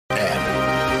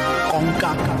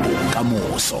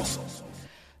bokamoso.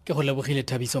 Ke go lebogile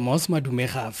Thabiso Mos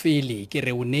madumega fele ke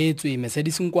re o neetswe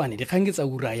Mesedi Nkoane dikgang tsa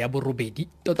ura ya borobedi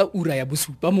tota ura ya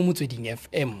bosupa mo motsweding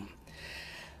FM.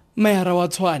 Mmayara wa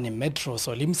Tshwane Tshwane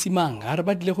Solly Msimanga re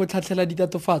batlile go tlhatlhela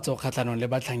ditatofatso kgatlhanong le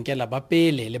batlhankela ba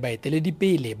pele le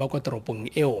baeteledipele ba kwa toropong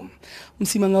eo.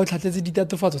 Msimanga o tlhatlhetse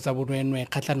ditatofatso tsa bonwee-nwee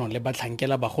kgatlhanong le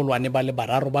batlhankela bagolwane ba le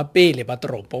bararo ba pele ba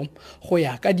toropo go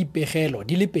ya ka dipegelo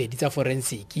di le pedi tsa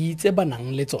forensiki tse ba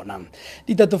nang le tsona.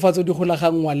 Ditatofatso di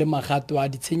golagangwa le magato a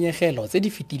ditshenyegelo tse di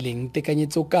fetileng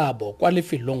tekanyetsokabo kwa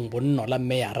lefelong bonno la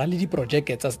Mmayara le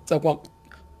diprojeke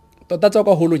tsa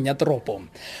kwa holong ya toropo.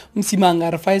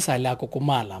 Msimanga re fa isale a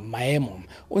kokomala maemo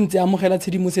o ntse amogela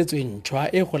tshedimosetso e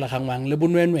ntšhwa e golagangwang le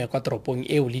bonwee-nwee kwa toropong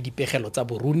eo le dipegelo tsa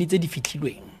boruni tse di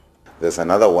fitlhilweng. There's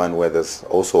another one where there's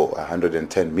also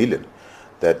 110 million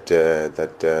that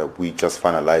we just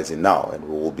finalizing now, and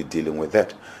we will be dealing with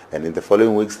that. And in the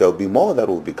following weeks, there'll be more that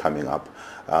will be coming up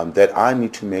that I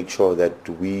need to make sure that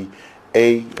we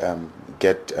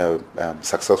get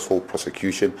successful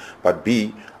prosecution, but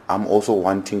B, I'm also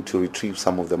wanting to retrieve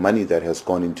some of the money that has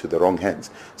gone into the wrong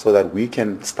hands so that we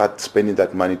can start spending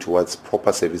that money towards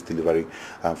proper service delivery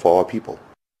for our people.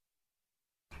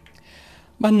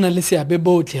 Banna le seabe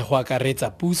botlhe go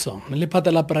akaretsa puso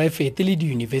lephata la poraefete le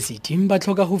diyunibesithi ba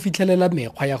tlhoka go fitlhelela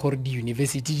mekgwa ya gore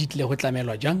diyunibesithi di tle go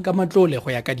tlamelwa jang ka matlole go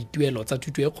ya ka dituelo tsa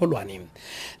thuto e kgolwane.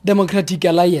 Democratic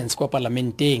Alliance kwa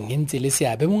parlamenteng e ntse le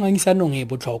seabe mo ngangisanong e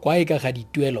botlhokwa e ka ga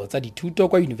dituelo tsa dithuto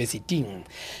kwa yunibesiting.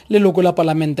 Leloko la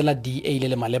parlamente la DA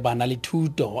le malebana le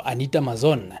thuto Anita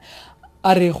Mazon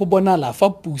are go bonala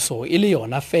fa puso e le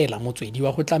yona fela motswedi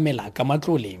wa go tlamela ka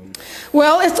matlole.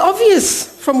 Well, it's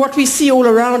obvious from what we see all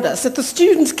around us that the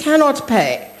students cannot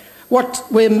pay what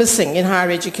we're missing in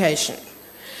higher education.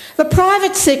 The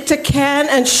private sector can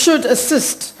and should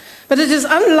assist, but it is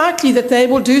unlikely that they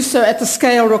will do so at the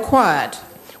scale required,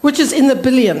 which is in the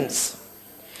billions.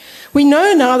 We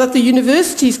know now that the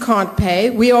universities can't pay.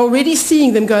 We are already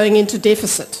seeing them going into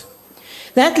deficit.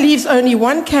 That leaves only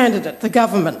one candidate, the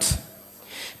government.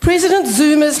 President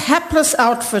Zuma's hapless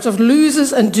outfit of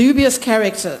losers and dubious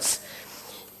characters,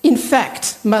 in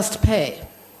fact, must pay.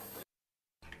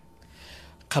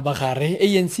 Khabagare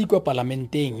ANC kwa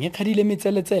parlamenteng e khadile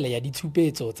metseletsele ya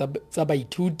ditshupetso tsa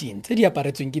baithuti tse di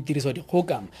aparetsweng ke tiriso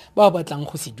dikgoka ba batlang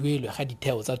go se duelwe ga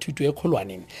ditheo tsa thuto e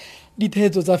kgolwane.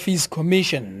 Ditheetso tsa Fees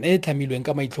Commission e tlhamilweng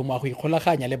ka maitlhomo a go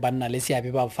ikgolaganya le banna le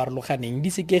seabe ba farologaneng di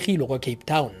sekegilwe kwa Cape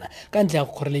Town ka ntle ya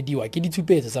go kgorelediwa ke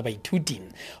ditshupetso tsa baithuti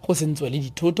go sentswe le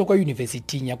dithoto kwa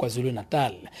yunibesiting ya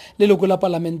KwaZulu-Natal. Leloko la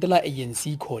parlamente la ANC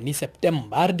Nkoane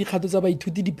September re dikgato tsa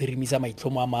baithuti di phirimisa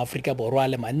maitlhomo a maAforika Borwa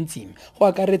le mantsi go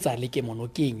akaretsa le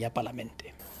kemonokeng ya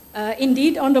parlamente.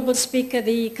 Indeed, Honourable Speaker,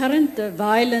 the current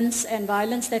violence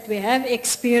that we have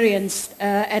experienced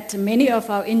at many of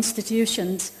our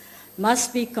institutions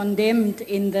must be condemned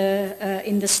in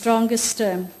the strongest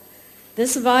term.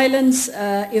 This violence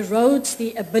erodes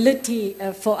the ability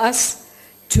for us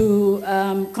to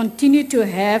continue to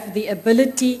have the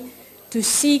ability to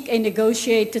seek a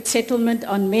negotiated settlement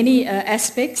on many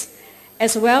aspects,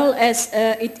 as well as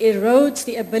it erodes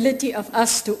the ability of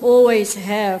us to always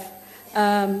have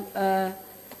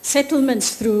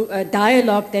settlements through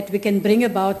dialogue that we can bring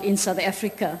about in South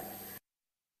Africa.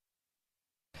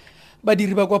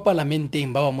 Badiri ba kwa parlamenteng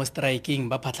ba wa mo striking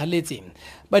ba phatlhaletse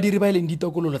badiri ba leng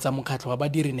ditokololo tsa mokgatlho wa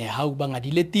badiri ne hau ba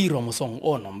ngadile tiro mosong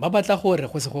ono ba batla gore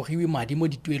go se gogiwe madi mo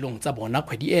dituelong tsa bona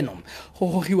kgwedi eno go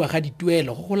gogiwa ga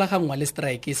dituelo go golagangwa le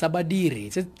strike sa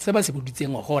badiri se ba se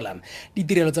bodutseng go gola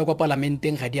ditirelo tsa kwa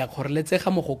parlamenteng ga di a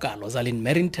kgoreletsega mo go kalo Zalin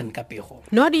Merrington Kapego.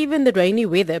 Not even the rainy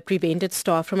weather prevented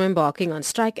staff from embarking on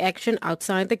strike action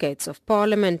outside the gates of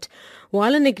Parliament.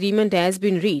 While an agreement has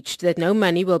been reached that no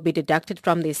money will be deducted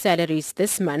from their salaries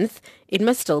this month, it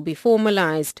must still be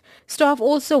formalized. Staff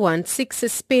also want 6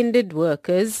 suspended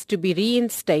workers to be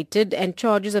reinstated and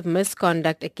charges of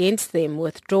misconduct against them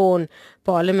withdrawn.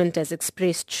 Parliament has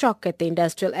expressed shock at the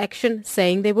industrial action,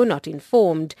 saying they were not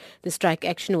informed. The strike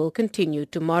action will continue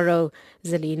tomorrow.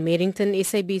 Zaline Merrington,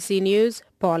 SABC News,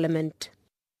 Parliament.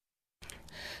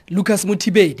 Lucas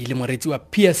Muthibedi le moretsi wa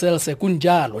PSL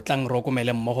sekunjalo tlang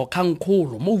rokomele mmogo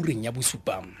kgangkgolo mo ureng ya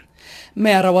bosupa.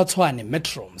 Mmayara wa Tshwane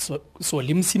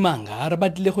Solly Msimanga re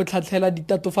batlile go tlhatlhela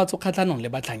ditatofatso kgatlhanong le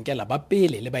batlhankela ba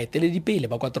pele le baeteledipele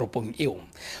ba kwa toropong eo.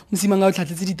 Msimanga o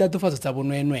tlhatlhetse ditatofatso tsa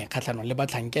bonwee-nwee kgatlhanong le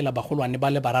batlhankela bagolwane ba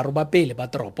le bararo ba pele ba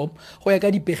toropo go ya ka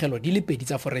dipegelo di le pedi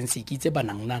tsa forensiki tse ba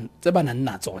nang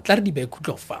natso tla re di be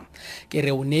khutlofa. Ke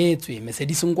re o neetswe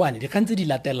Mesedi Nkoane dikgang tse di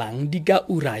latelang di ka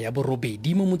ura ya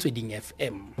borobedi mo motsweding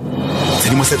FM.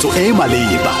 Tshedimosetso e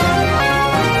maleba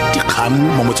dikgang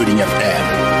mo motsweding FM.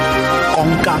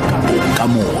 Konka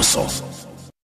bokamoso.